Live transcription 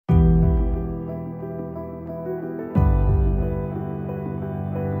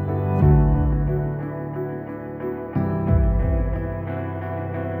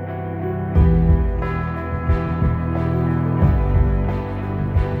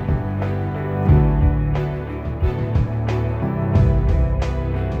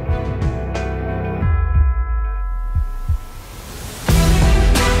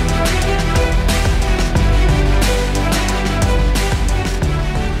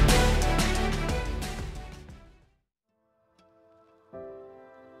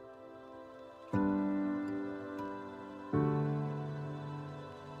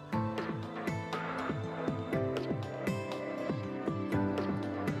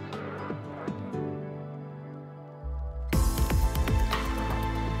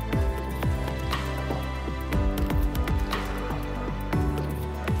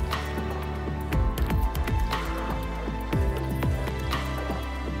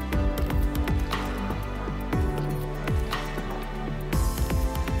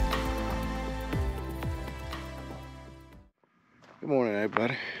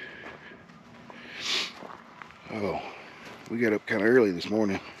everybody. Oh, we got up kind of early this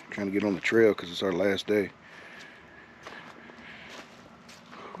morning trying to get on the trail because it's our last day.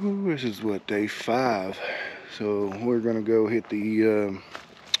 Ooh, this is what, day 5. So we're gonna go hit the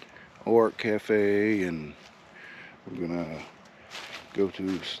Oark Cafe, and we're gonna go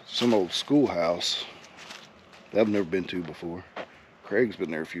to some old schoolhouse that I've never been to before. Craig's been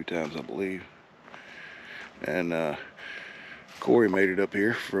there a few times, I believe. And Corey made it up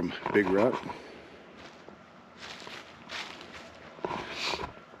here from Big Rock.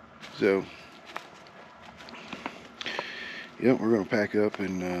 So, yeah, we're gonna pack up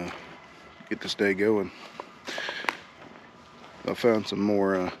and get this day going. I found some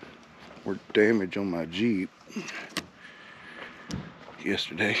more damage on my Jeep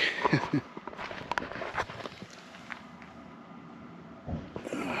yesterday.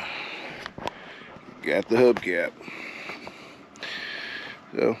 Got the hubcap.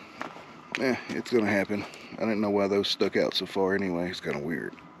 So, it's gonna happen. I didn't know why those stuck out so far anyway. It's kind of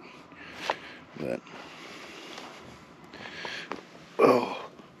weird. But, oh,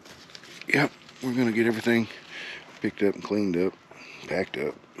 yep, we're gonna get everything picked up and cleaned up, packed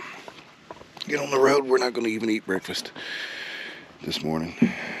up. Get on the road. We're not gonna even eat breakfast this morning.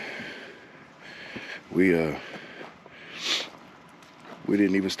 We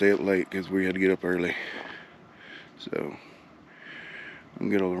didn't even stay up late because we had to get up early. So I'm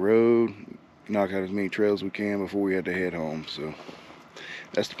gonna get on the road, knock out as many trails as we can before we had to head home. So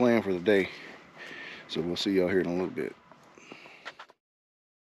that's the plan for the day. So we'll see y'all here in a little bit.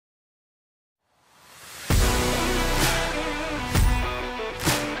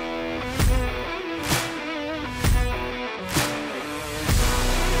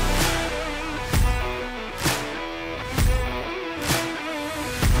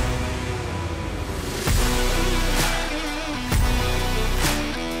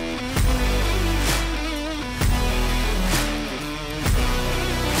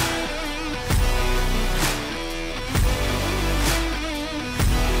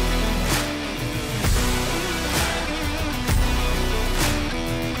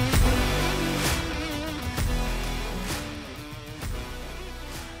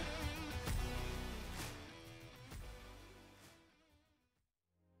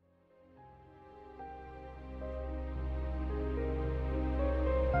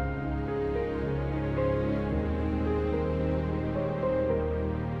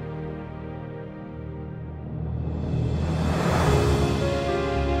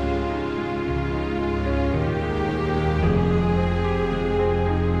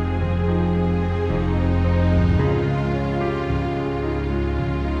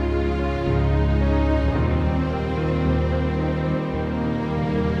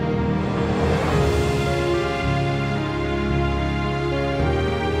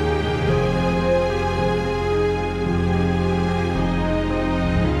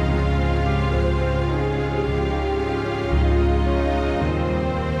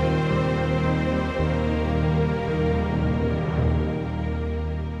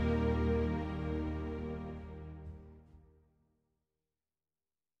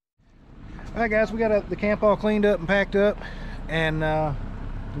 Alright guys, we got the camp all cleaned up and packed up, and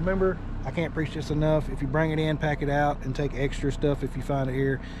remember, I can't preach this enough, if you bring it in, pack it out, and take extra stuff if you find it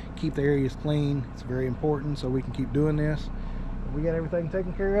here. Keep the areas clean. It's very important so we can keep doing this. We got everything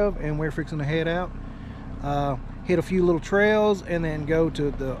taken care of, and we're fixing to head out, hit a few little trails, and then go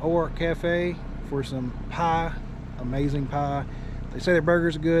to the Oark Cafe for some pie. Amazing pie. They say their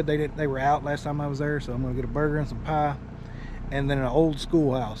burgers are good. They were out last time I was there, so I'm gonna get a burger and some pie. And then an old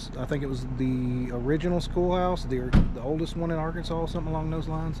schoolhouse. I think it was the original schoolhouse, the oldest one in Arkansas, something along those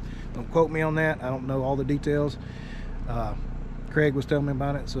lines. Don't quote me on that. I don't know all the details. Craig was telling me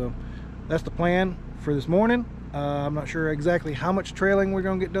about it. So that's the plan for this morning. I'm not sure exactly how much trailing we're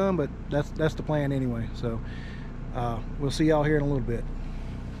gonna get done, but that's the plan anyway. So we'll see y'all here in a little bit.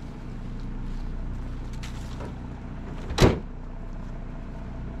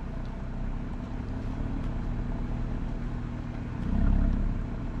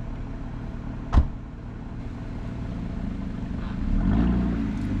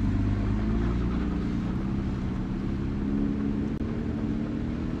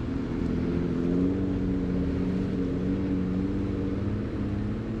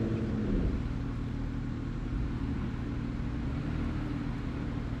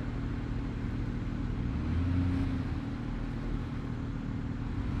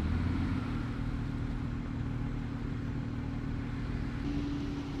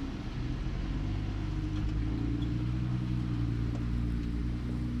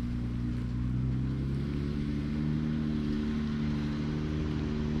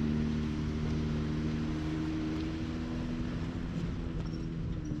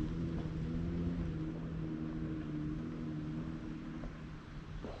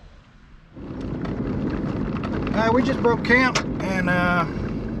 we just broke camp and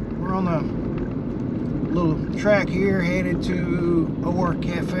we're on the little track here headed to Oark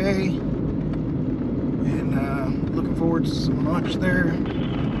Cafe, and looking forward to some lunch there.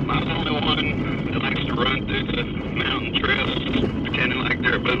 Am I the only one that likes to run through the mountain trails pretending like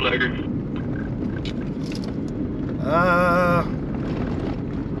they're a bootlegger?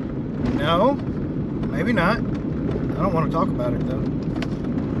 No, maybe not. I don't want to talk about it though.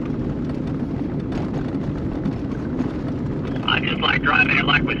 I just like driving it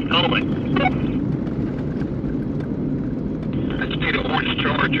like we stole it. I just need an orange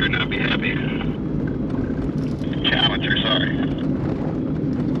Charger and I'd be happy. Challenger, sorry.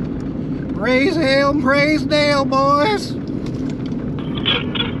 Raise hell and praise Dale, boys.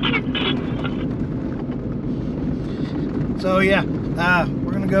 So yeah,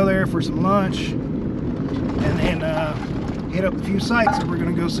 we're gonna go there for some lunch and then hit up a few sites that we're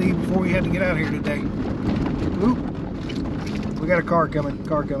gonna go see before we had to get out of here today. Oop. We got a car coming,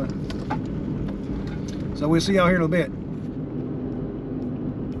 So we'll see y'all here in a bit.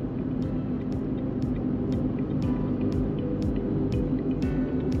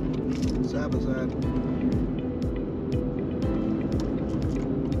 Side by side.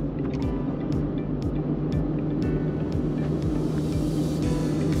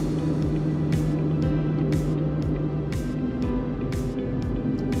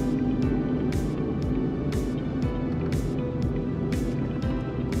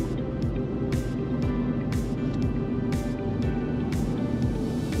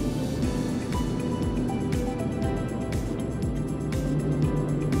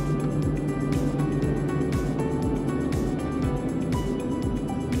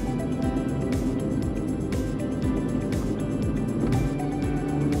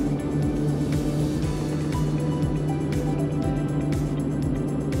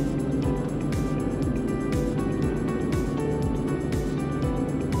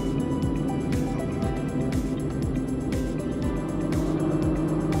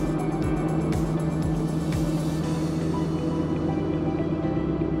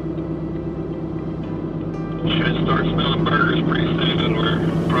 Should start smelling burgers pretty soon. We're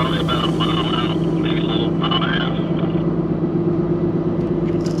probably about a mile out, maybe a little mile and a half.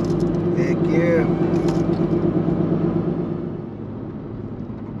 Heck yeah.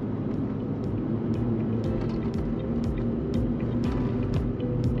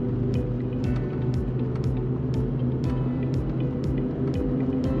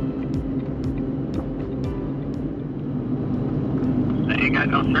 They ain't got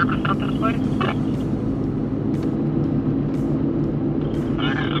no service out this way? I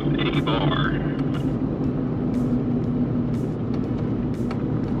have a bar.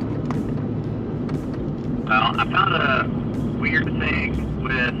 Well, I found a weird thing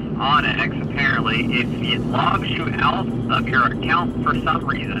with Onyx. Apparently, if it logs you out of your account for some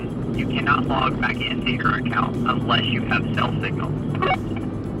reason, you cannot log back into your account unless you have cell signal.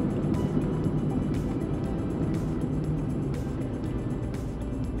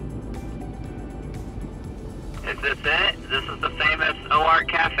 Is this it? This is the famous Oark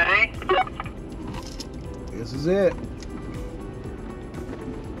Cafe? This is it.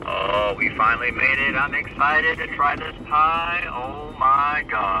 Oh, we finally made it. I'm excited to try this pie. Oh my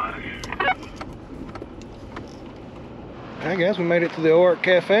gosh. Alright guys, we made it to the Oark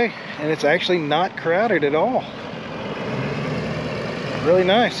Cafe, and it's actually not crowded at all. Really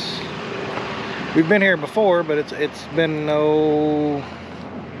nice. We've been here before, but it's been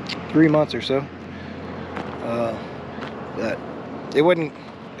 3 months or so. But it wasn't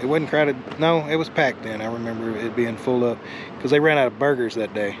crowded. No, it was packed then. I remember it being full up because they ran out of burgers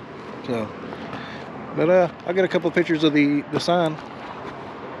that day. So, but I'll get a couple of pictures of the sign.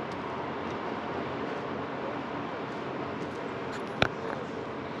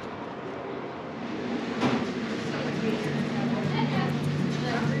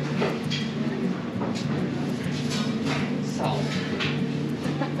 Salt.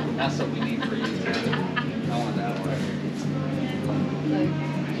 That's what we need for you. I want that one.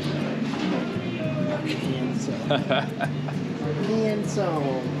 And so.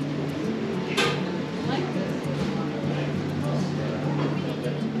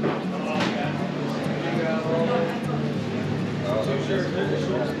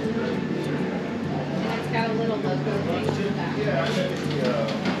 It's got a little logo thing in the back. Yeah, I think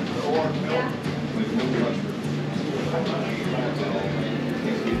the Oark milk with no mustard.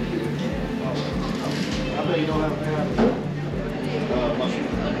 I bet you don't have Mustard.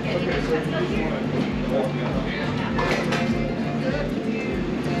 Okay, so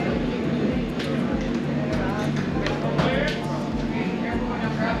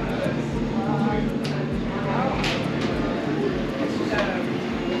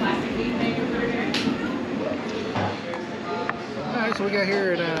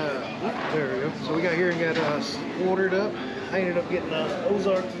here and there we go. So we got here and got ordered up. I ended up getting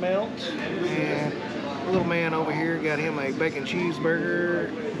Ozark melt, and little man over here got him a bacon cheeseburger.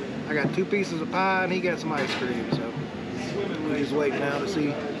 I got 2 pieces of pie, and he got some ice cream. So we're just waiting now to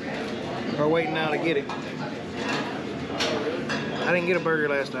see, or waiting now to get it. I didn't get a burger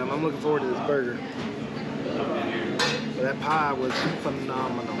last time. I'm looking forward to this burger. But that pie was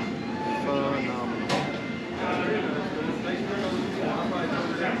phenomenal. Phenomenal.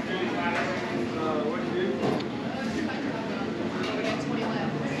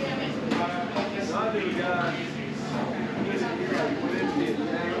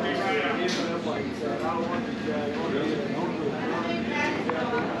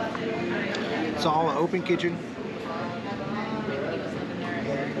 It's all an open kitchen.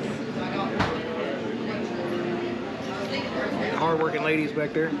 Hard-working ladies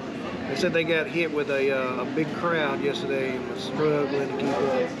back there. They said they got hit with a big crowd yesterday and was struggling to keep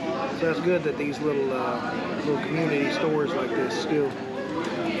up. So that's good that these little community stores like this still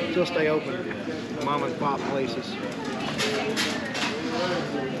stay open. Mom and pop places.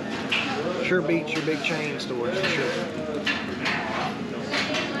 Sure beats your big chain stores for sure.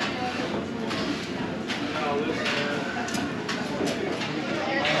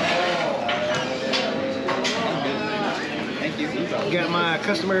 Got my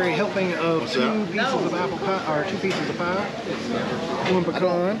customary helping of 2 pieces of apple pie, or 2 pieces of pie, 1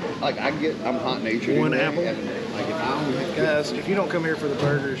 pecan, I'm hot natured. 1 apple. Like if I'm Guys, if you don't come here for the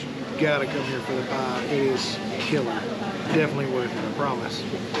burgers, you gotta come here for the pie. It is killer. Definitely worth it, I promise.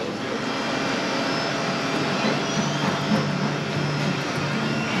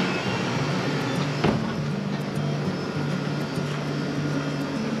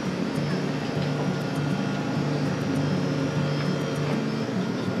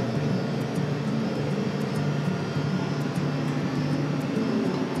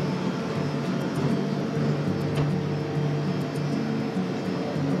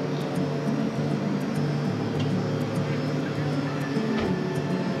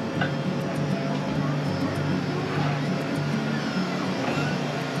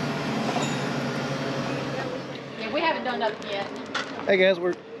 Done up yet. Hey guys,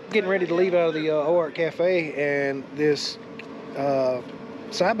 we're getting ready to leave out of the Oark Cafe, and this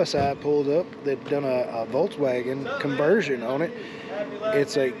side-by-side pulled up. They've done a Volkswagen conversion on it.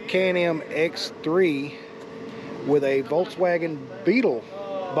 It's a Can-Am X3 with a Volkswagen Beetle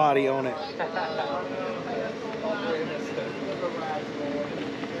body on it.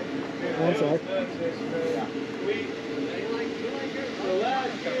 One sec.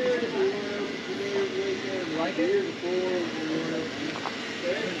 Like it?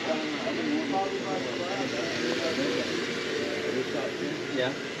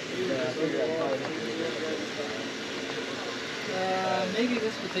 Yeah. Maybe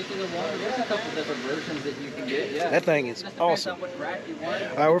this particular one. There's a couple different versions that you can get. Yeah. That thing is awesome. What rack you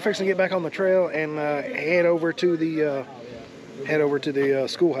want. We're fixing to get back on the trail and head over to the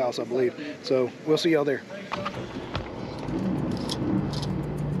schoolhouse, I believe. So we'll see y'all there.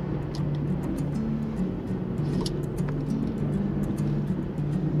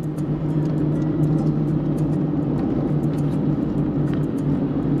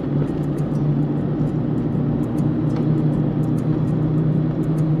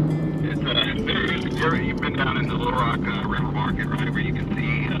 You've been down in the Little Rock River Market, right, where you can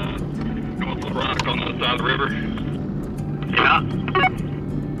see North Little Rock on the other side of the river? Yeah.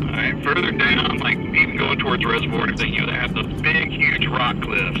 Alright, further down, like even going towards the reservoir and everything, they have those big, huge rock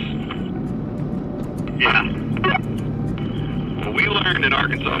cliffs. Yeah. Well, we learned in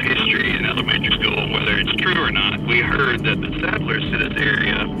Arkansas history in elementary school, whether it's true or not, we heard that the settlers to this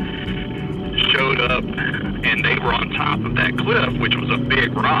area showed up and they were on top of that cliff, which was a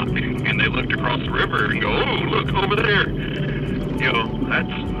big rock, and they looked across the river and go, oh, look over there,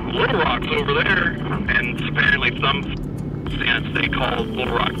 that's Little Rock's over there. And apparently some sense they called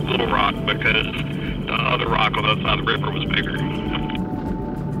Little Rock because the other rock on the other side of the river was bigger.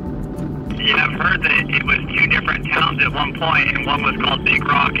 Yeah, I've heard that it was 2 different towns at one point, and one was called Big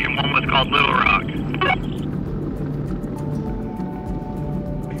Rock and one was called Little Rock.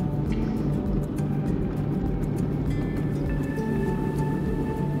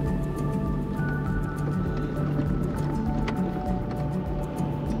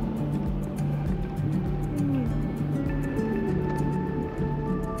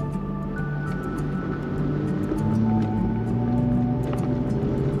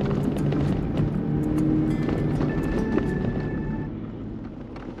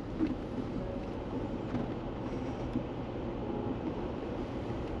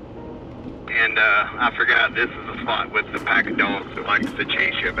 And I forgot, this is a spot with the pack of dogs that likes to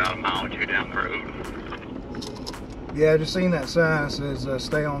chase you about a mile or two down the road. Yeah, I just seen that sign that says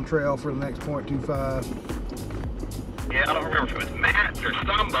stay on trail for the next 0.25. Yeah, I don't remember if it was Matt or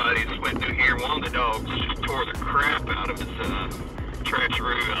somebody that went through here. One of the dogs just tore the crap out of his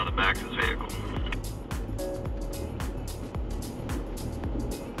tracharoo out of the back of his vehicle.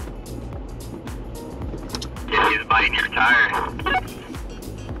 He's biting your tire.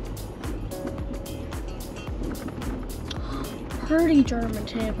 Pretty German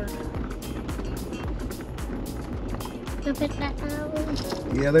Shepherd. Look at that.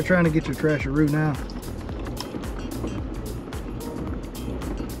 Yeah, they're trying to get your trasharoo now.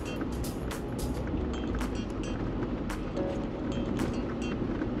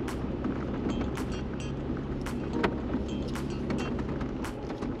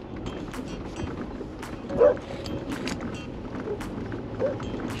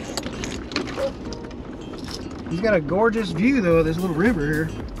 He's got a gorgeous view though of this little river here.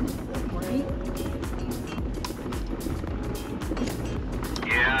 Right?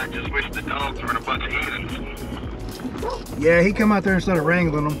 Yeah, I just wish the dogs weren't a bunch of heathens. Yeah, he come out there and started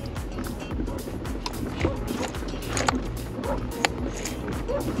wrangling them.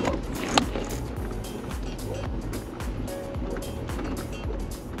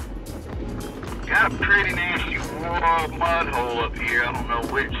 Got a pretty nasty mud hole up here. I don't know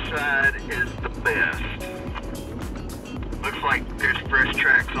which side is the best. Looks like there's fresh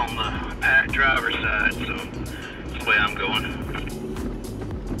tracks on the driver's side, so that's the way I'm going.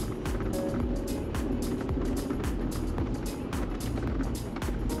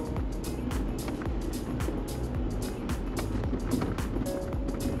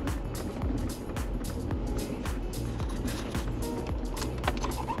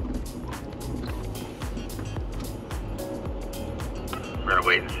 We're gonna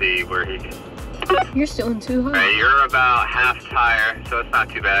wait and see where he can. You're still in too high. Right, you're about half tire, so it's not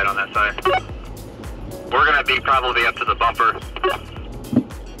too bad on that side. We're gonna be probably up to the bumper.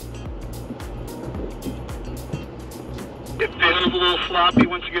 It feels a little sloppy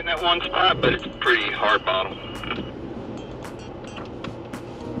once you get in that one spot, but it's pretty hard bottom.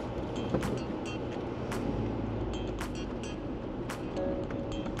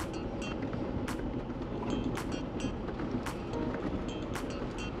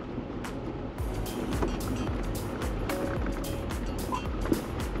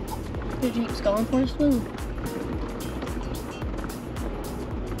 The Jeep's going for a swim.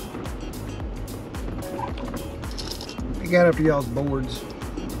 He got up to y'all's boards.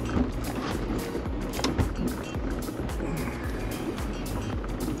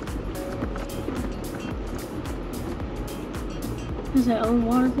 Has that own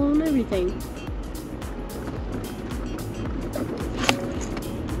water flow and everything.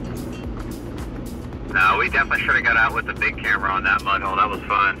 No, we definitely should have got out with the big camera on that mud hole. That was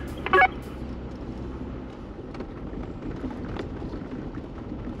fun.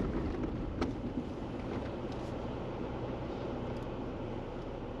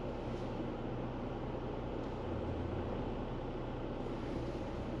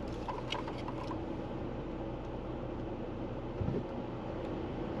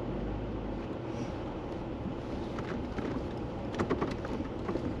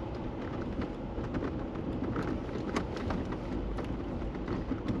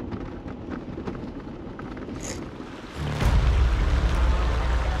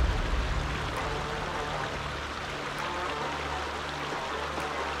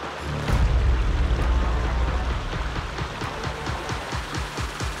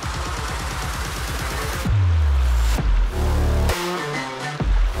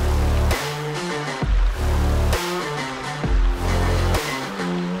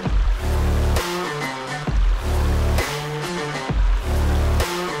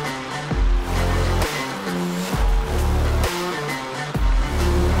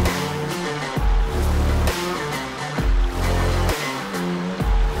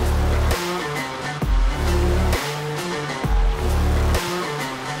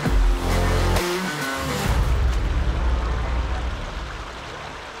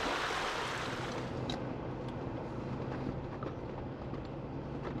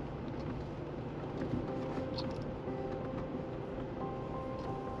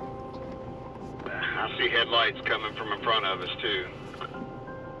 I see headlights coming from in front of us too.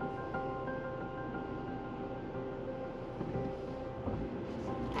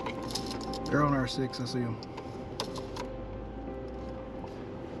 They're on R6, I see them.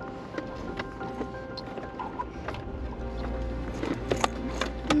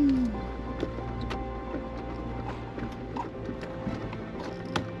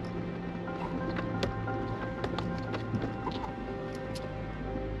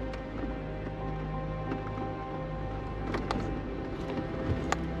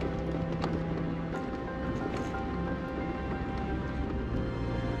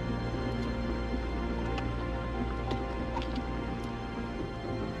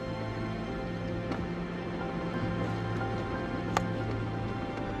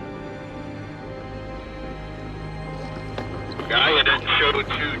 go 2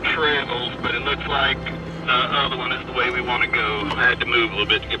 trails, but it looks like the other one is the way we want to go. I had to move a little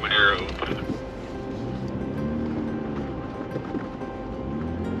bit to get my arrow.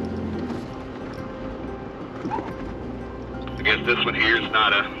 I guess this one here is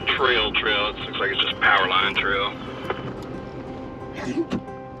not a trail. It looks like it's just power line trail.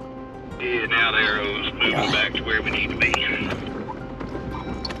 Yeah, now the arrow's moving back to where we need to be.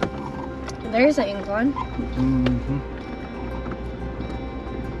 There's an incline. Mm-hmm.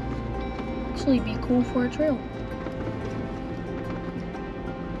 Actually, be cool for a trail.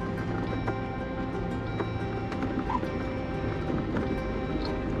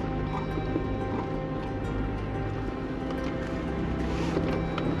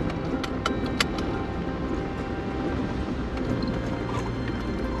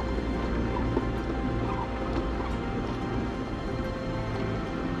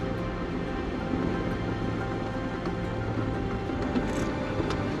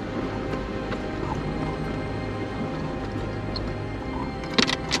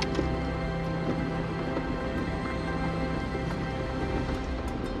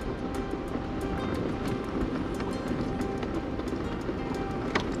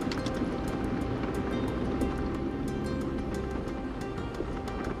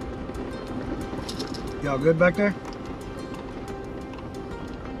 Y'all good back there?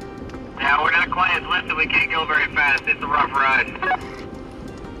 Yeah, we're not quite as lifted. We can't go very fast. It's a rough ride.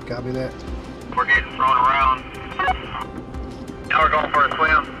 Copy that. We're getting thrown around. Now we're going for a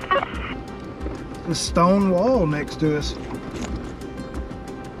swim. The stone wall next to us.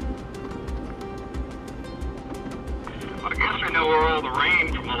 I guess we know where all the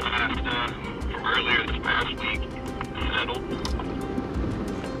rain from the last, from earlier this past week settled.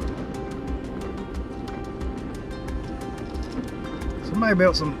 Somebody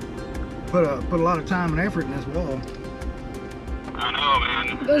built put a lot of time and effort in this wall. I know,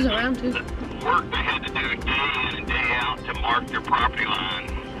 man. It goes around too. The work they had to do day in and day out to mark their property line.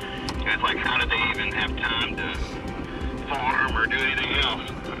 And it's like, how did they even have time to farm or do anything else?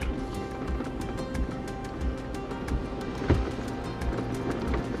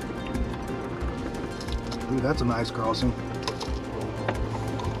 Ooh, that's a nice crossing.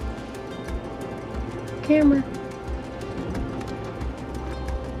 Camera.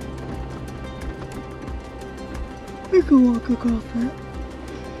 We could walk across that.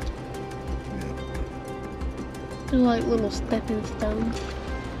 They're like little stepping stones.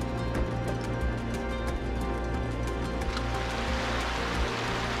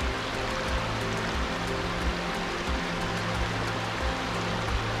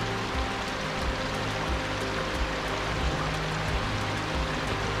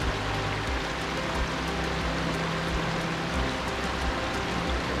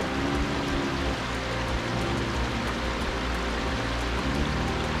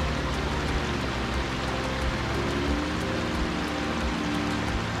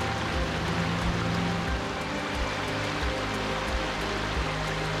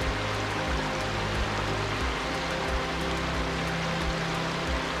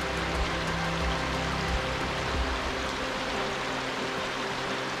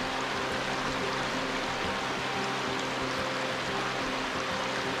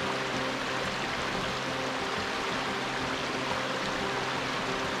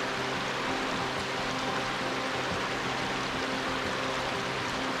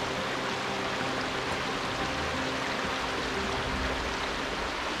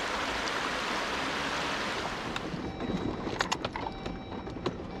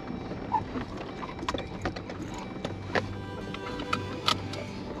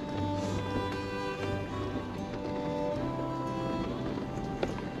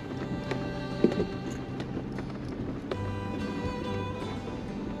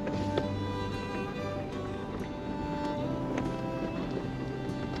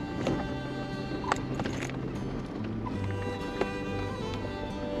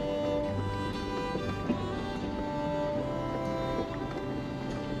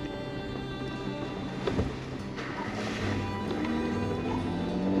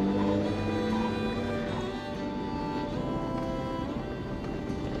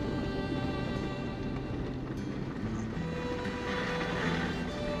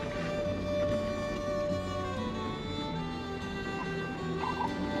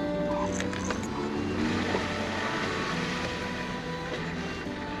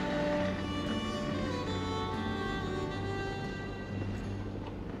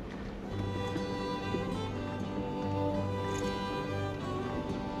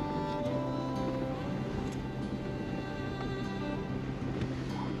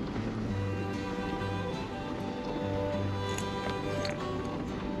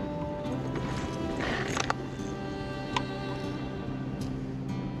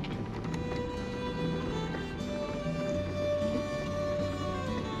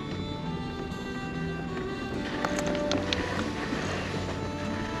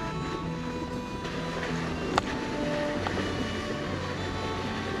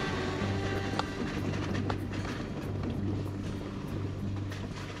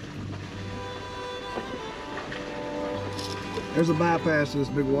 There's a bypass to this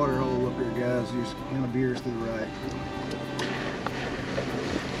big water hole up here, guys. You just kind of veers to the right.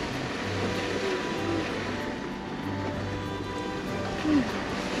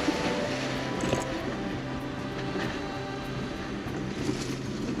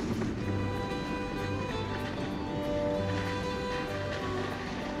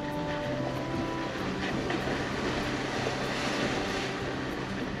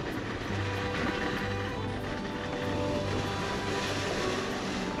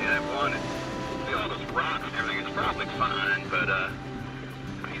 Probably fine, but I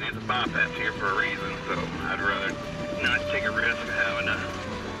mean, it's a bypass here for a reason, so I'd rather not take a risk of having to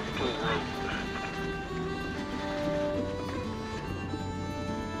pull rope.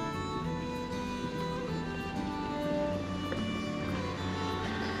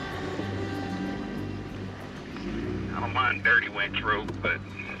 I don't mind dirty winch rope, but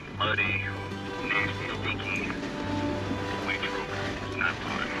muddy, nasty, stinky winch rope is not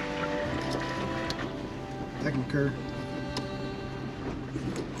fun. I concur.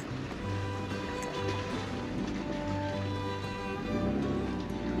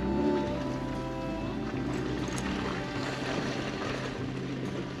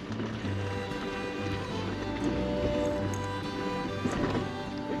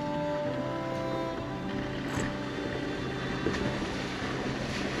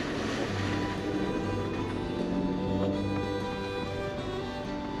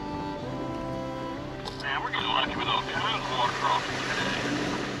 Man, we're getting lucky with all kinds of water crossings today.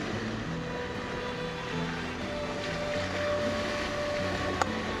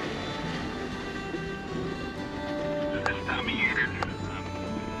 This time of year, it's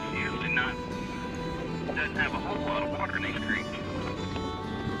usually doesn't have a whole lot of water in these creeks.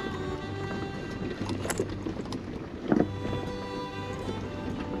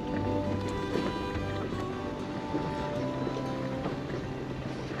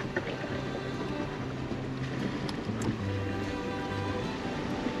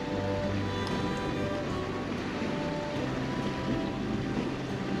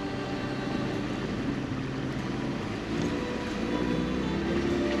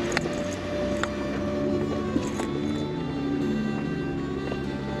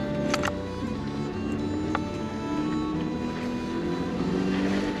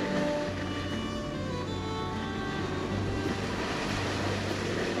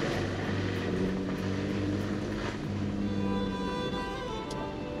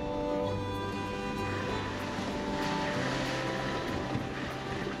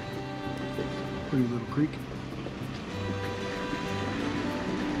 Pretty little creek.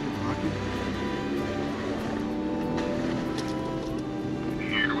 Rocky.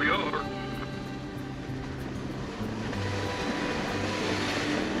 Here we are.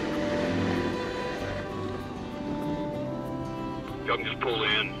 Y'all can just pull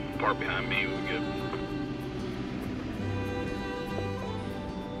in, park behind me, we're good.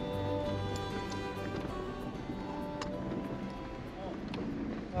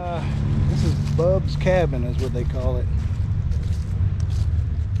 This is Bubs Cabin is what they call it.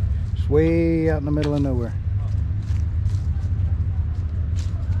 It's way out in the middle of nowhere.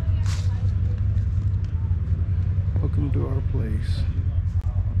 Welcome to our place.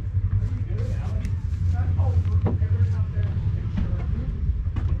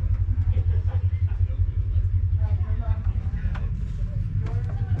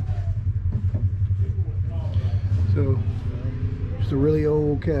 So, it's a really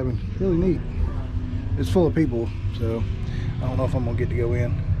old cabin, really neat. It's full of people, so I don't know if I'm gonna get to go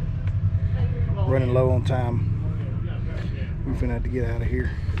in. Running low on time. We're gonna have to get out of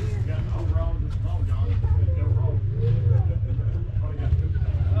here.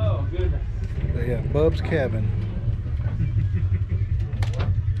 But yeah, Bubs Cabin.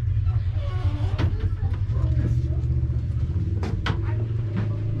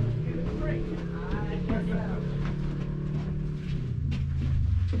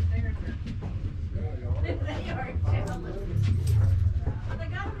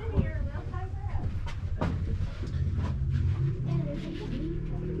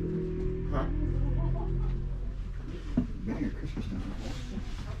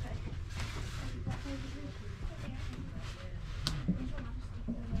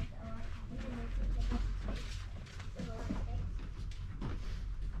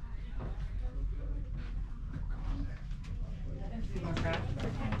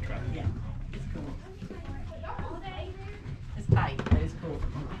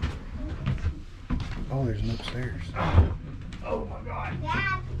 Oh, there's an upstairs. Oh my God.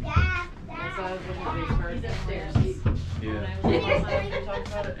 Dad, Dad, Dad. As I was looking at these birds upstairs. Yeah. Everybody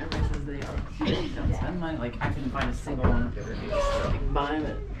says they are. Don't spend money. Like, I couldn't find a single one up there. Like, buy them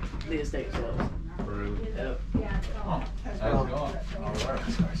at the estate sales. Really? Yep. Oh, how's it going? All right.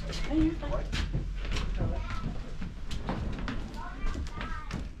 Hey, you're fine.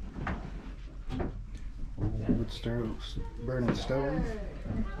 Wood stove, burning stove.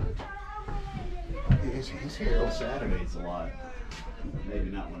 He's here on Saturdays a lot. Maybe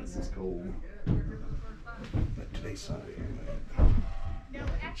not when it's this cold. But today's Sunday.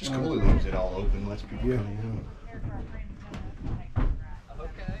 It's just cool he leaves it all open, lets people come in.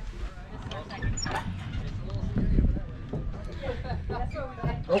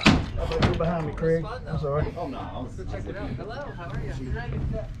 Oh, I thought you were behind me, Craig. I'm sorry. Oh no, I was looking. Hello, how are you?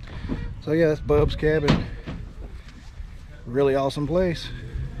 So yeah, that's Bubs Cabin. Really awesome place.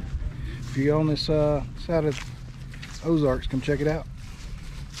 If you're on this side of Ozarks, come check it out.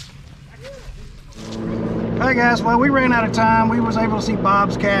 Hey guys, well we ran out of time. We was able to see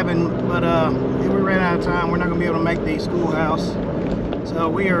Bob's Cabin, but we ran out of time. We're not gonna be able to make the schoolhouse. So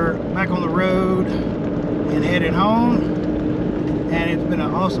we are back on the road and headed home. And it's been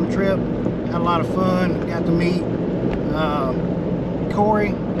an awesome trip. Had a lot of fun. Got to meet Corey,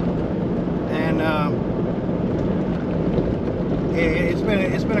 and it's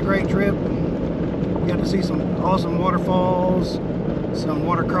been a great trip. We got to see some awesome waterfalls, some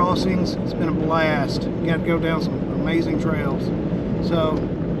water crossings. It's been a blast. We got to go down some amazing trails. So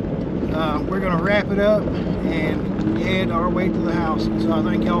we're gonna wrap it up and head our way to the house. So I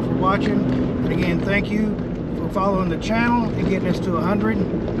thank y'all for watching, and again, thank you for following the channel and getting us to 100.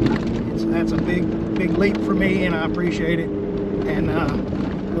 That's a big leap for me, and I appreciate it. And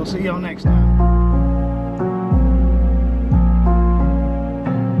we'll see y'all next time.